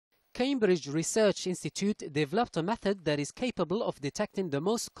Cambridge Research Institute developed a method that is capable of detecting the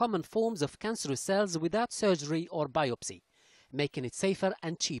most common forms of cancerous cells without surgery or biopsy, making it safer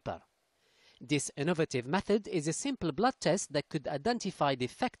and cheaper. This innovative method is a simple blood test that could identify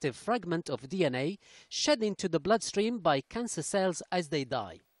defective fragment of DNA shed into the bloodstream by cancer cells as they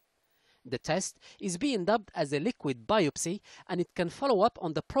die. The test is being dubbed as a liquid biopsy, and it can follow up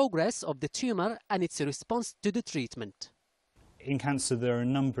on the progress of the tumor and its response to the treatment. In cancer, there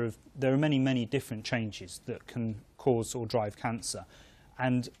are many different changes that can cause or drive cancer.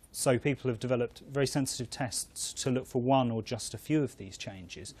 And so people have developed very sensitive tests to look for one or just a few of these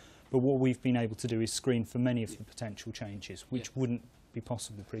changes. But what we've been able to do is screen for many of the potential changes, which wouldn't be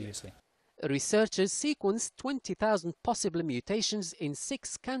possible previously. Researchers sequenced 20,000 possible mutations in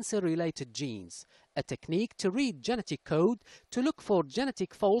 6 cancer-related genes, a technique to read genetic code to look for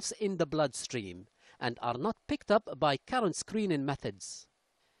genetic faults in the bloodstream, and are not picked up by current screening methods.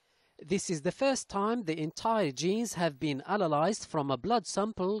 This is the first time the entire genes have been analyzed from a blood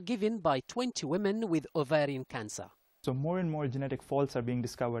sample given by 20 women with ovarian cancer. So more and more genetic faults are being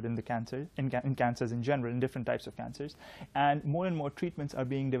discovered in cancers in general, in different types of cancers, and more treatments are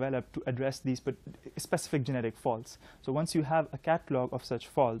being developed to address these specific genetic faults. So once you have a catalog of such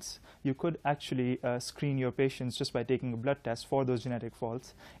faults, you could actually screen your patients just by taking a blood test for those genetic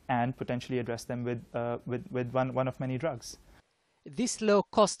faults and potentially address them with one of many drugs. This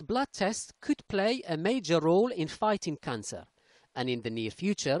low-cost blood test could play a major role in fighting cancer, and in the near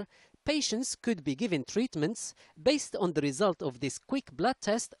future, patients could be given treatments based on the result of this quick blood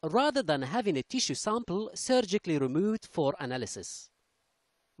test rather than having a tissue sample surgically removed for analysis.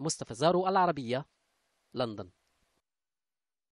 مصطفى زارو العربية، لندن.